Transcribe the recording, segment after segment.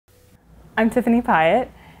I'm Tiffany Pyatt,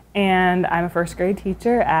 and I'm a first grade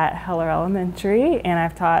teacher at Heller Elementary, and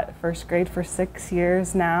I've taught first grade for 6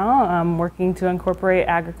 years now. I'm working to incorporate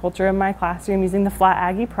agriculture in my classroom using the Flat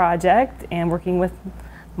Aggie Project and working with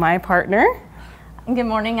my partner. Good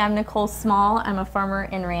morning, I'm Nicole Small. I'm a farmer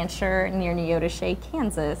and rancher near Neodesha,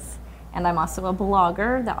 Kansas, and I'm also a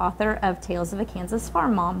blogger, the author of Tales of a Kansas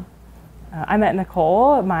Farm Mom. I met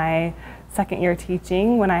Nicole my second year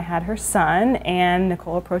teaching when I had her son, and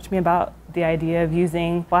Nicole approached me about the idea of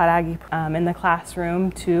using Flat Aggie in the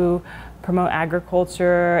classroom to promote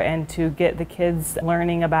agriculture and to get the kids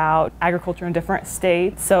learning about agriculture in different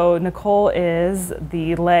states. So Nicole is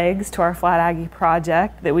the legs to our Flat Aggie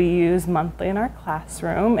project that we use monthly in our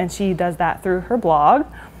classroom, and she does that through her blog.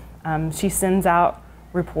 She sends out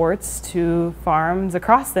reports to farms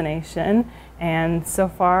across the nation, and so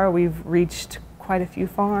far we've reached quite a few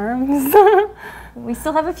farms. We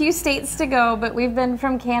still have a few states to go, but we've been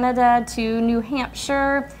from Canada to New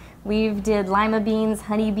Hampshire. We've did lima beans,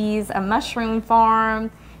 honeybees, a mushroom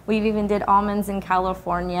farm. We've even did almonds in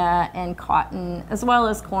California and cotton, as well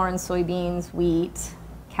as corn, soybeans, wheat,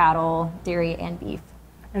 cattle, dairy, and beef.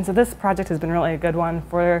 And so this project has been really a good one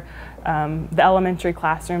for the elementary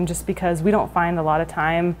classroom, just because we don't find a lot of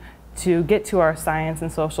time to get to our science and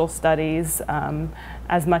social studies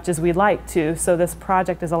as much as we'd like to. So this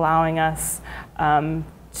project is allowing us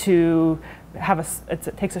to have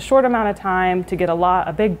it takes a short amount of time to get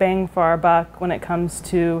a big bang for our buck when it comes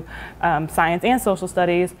to science and social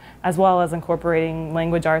studies, as well as incorporating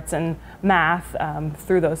language arts and math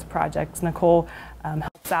through those projects. Nicole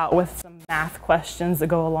helps out with some math questions that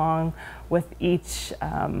go along with each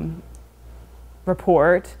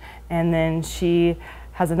report, and then she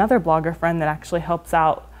has another blogger friend that actually helps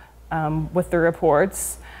out with the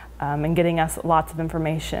reports and getting us lots of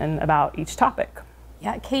information about each topic.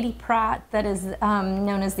 Yeah, Katie Pratt, that is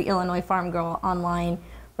known as the Illinois Farm Girl online,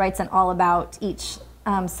 writes an all about each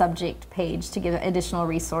subject page to give additional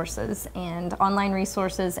resources and online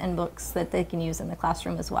resources and books that they can use in the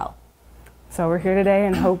classroom as well. So we're here today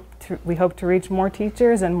and we hope to reach more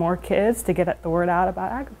teachers and more kids to get the word out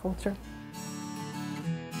about agriculture.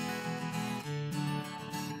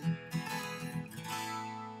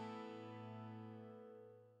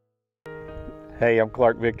 Hey, I'm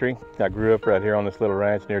Clark Victory. I grew up right here on this little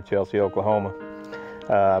ranch near Chelsea, Oklahoma.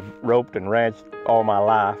 Roped and ranched all my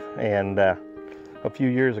life, and a few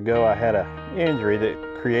years ago I had an injury that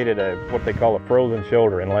created what they call a frozen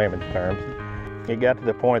shoulder in layman's terms. It got to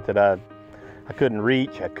the point that I couldn't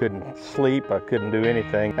reach, I couldn't sleep, I couldn't do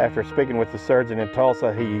anything. After speaking with the surgeon in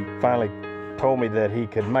Tulsa, he finally told me that he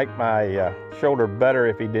could make my shoulder better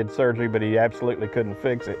if he did surgery, but he absolutely couldn't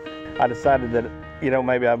fix it. I decided that,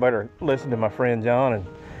 maybe I better listen to my friend John,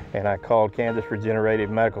 and I called Kansas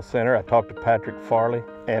Regenerative Medical Center. I talked to Patrick Farley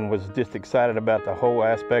and was just excited about the whole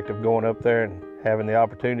aspect of going up there and having the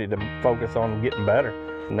opportunity to focus on getting better.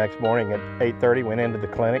 The next morning at 8:30, went into the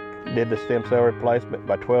clinic, did the stem cell replacement.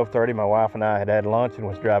 By 12:30, my wife and I had lunch and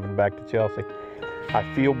was driving back to Chelsea. I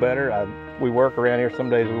feel better. We work around here.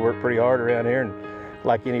 Some days we work pretty hard around here, and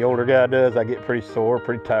like any older guy does, I get pretty sore,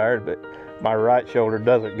 pretty tired, but my right shoulder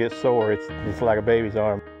doesn't get sore. It's like a baby's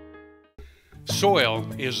arm. Soil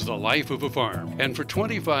is the life of a farm, and for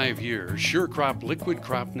 25 years, SureCrop Liquid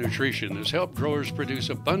Crop Nutrition has helped growers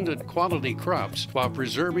produce abundant quality crops while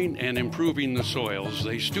preserving and improving the soils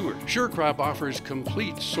they steward. SureCrop offers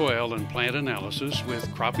complete soil and plant analysis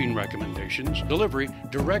with cropping recommendations, delivery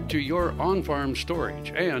direct to your on-farm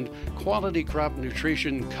storage, and quality crop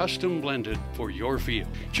nutrition custom blended for your field.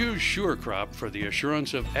 Choose SureCrop for the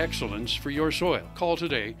assurance of excellence for your soil. Call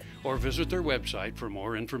today or visit their website for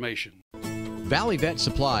more information. Valley Vet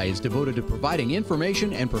Supply is devoted to providing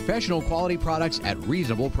information and professional quality products at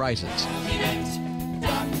reasonable prices.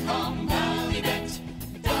 ValleyVet.com,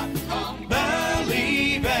 ValleyVet.com,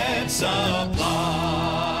 Valley Vet Supply.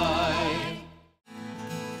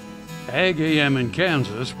 Ag AM in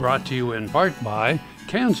Kansas, brought to you in part by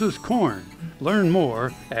Kansas Corn. Learn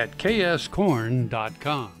more at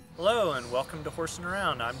kscorn.com. Hello and welcome to Horsing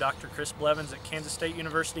Around. I'm Dr. Chris Blevins at Kansas State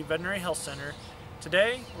University Veterinary Health Center.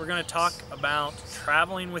 Today we're going to talk about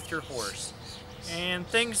traveling with your horse and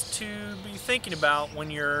things to be thinking about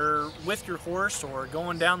when you're with your horse or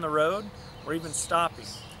going down the road or even stopping.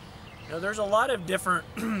 There's a lot of different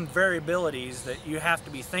variabilities that you have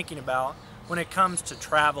to be thinking about when it comes to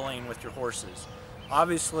traveling with your horses.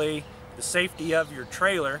 Obviously, the safety of your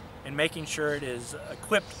trailer and making sure it is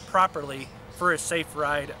equipped properly for a safe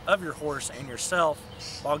ride of your horse and yourself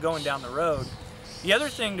while going down the road. The other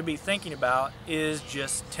thing to be thinking about is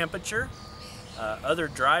just temperature, other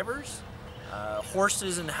drivers,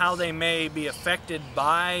 horses and how they may be affected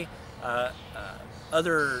by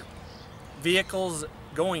other vehicles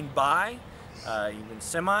going by, even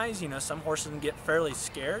semis. You know, some horses can get fairly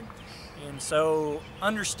scared. And so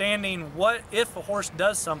understanding what if a horse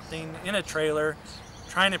does something in a trailer,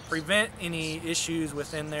 trying to prevent any issues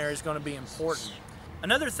within there is going to be important.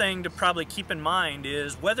 Another thing to probably keep in mind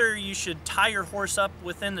is whether you should tie your horse up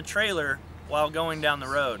within the trailer while going down the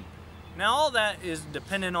road. Now all that is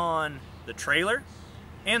dependent on the trailer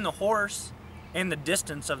and the horse and the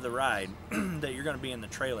distance of the ride that you're going to be in the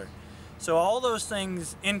trailer. So all those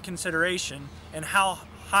things in consideration, and how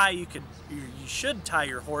high you should tie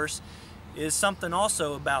your horse is something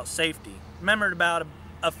also about safety. Remember, about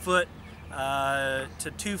a foot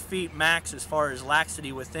to 2 feet max as far as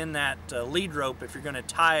laxity within that lead rope if you're going to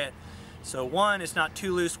tie it. So one, it's not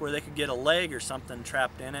too loose where they could get a leg or something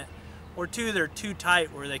trapped in it, or two, they're too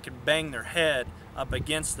tight where they could bang their head up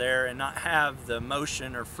against there and not have the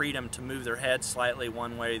motion or freedom to move their head slightly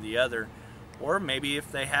one way or the other. Or maybe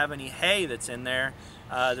if they have any hay that's in there,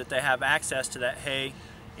 that they have access to that hay,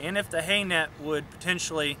 and if the hay net would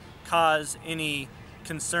potentially cause any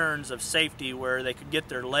concerns of safety where they could get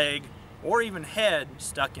their leg or even head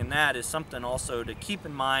stuck in that, is something also to keep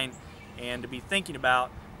in mind and to be thinking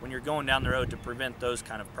about when you're going down the road to prevent those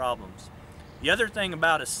kind of problems. The other thing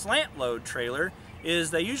about a slant load trailer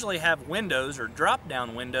is they usually have windows or drop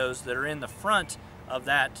down windows that are in the front of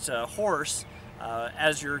that horse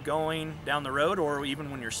as you're going down the road, or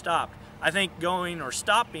even when you're stopped. I think going or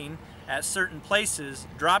stopping at certain places,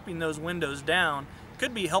 dropping those windows down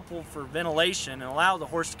could be helpful for ventilation and allow the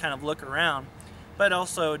horse to kind of look around. But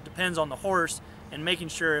also it depends on the horse and making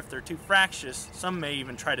sure if they're too fractious, some may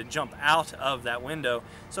even try to jump out of that window.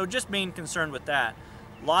 So just being concerned with that.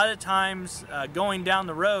 A lot of times going down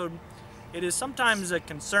the road, it is sometimes a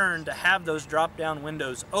concern to have those drop down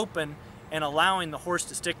windows open and allowing the horse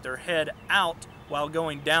to stick their head out while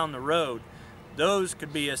going down the road. Those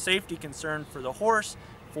could be a safety concern for the horse,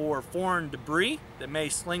 for foreign debris that may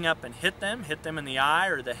sling up and hit them in the eye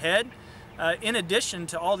or the head, in addition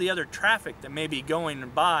to all the other traffic that may be going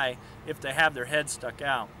by if they have their head stuck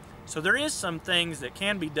out. So there is some things that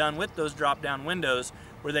can be done with those drop down windows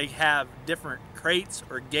where they have different crates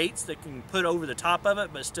or gates that can put over the top of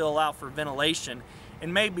it but still allow for ventilation,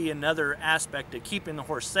 and maybe another aspect of keeping the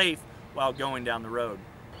horse safe while going down the road.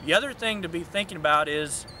 The other thing to be thinking about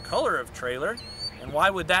is color of trailer, and why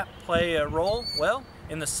would that play a role? Well,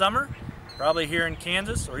 in the summer, probably here in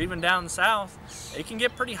Kansas or even down south, it can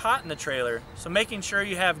get pretty hot in the trailer. So making sure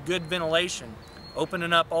you have good ventilation,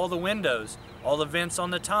 opening up all the windows, all the vents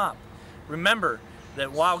on the top. Remember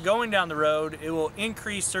that while going down the road, it will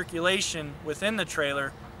increase circulation within the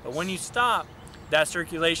trailer, but when you stop, that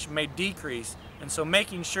circulation may decrease. And so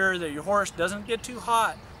making sure that your horse doesn't get too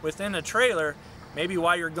hot within a trailer, maybe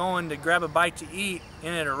while you're going to grab a bite to eat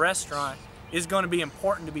in at a restaurant, is going to be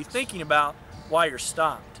important to be thinking about while you're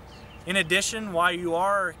stopped. In addition, while you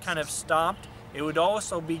are kind of stopped, it would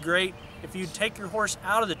also be great if you take your horse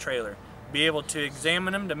out of the trailer, be able to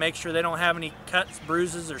examine them to make sure they don't have any cuts,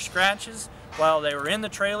 bruises, or scratches while they were in the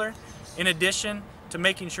trailer, in addition to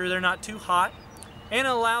making sure they're not too hot, and it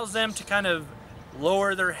allows them to kind of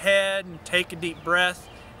lower their head and take a deep breath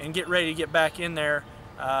and get ready to get back in there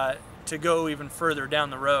to go even further down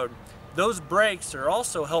the road. Those breaks are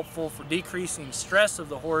also helpful for decreasing stress of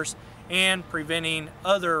the horse and preventing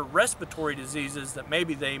other respiratory diseases that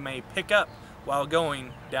maybe they may pick up while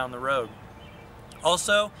going down the road.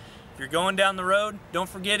 Also, if you're going down the road, don't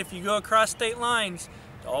forget, if you go across state lines,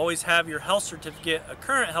 to always have your health certificate, a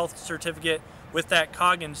current health certificate, with that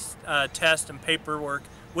Coggins test and paperwork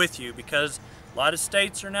with you, because a lot of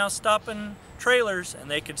states are now stopping trailers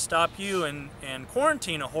and they could stop you and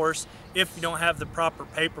quarantine a horse if you don't have the proper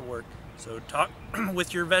paperwork. So talk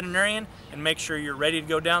with your veterinarian and make sure you're ready to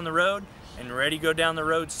go down the road, and ready to go down the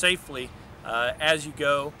road safely as you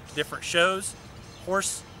go to different shows,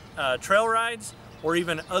 horse trail rides, or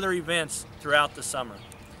even other events throughout the summer.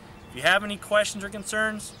 If you have any questions or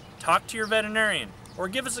concerns, talk to your veterinarian or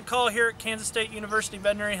give us a call here at Kansas State University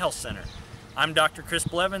Veterinary Health Center. I'm Dr. Chris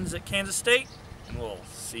Blevins at Kansas State, and we'll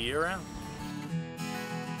see you around.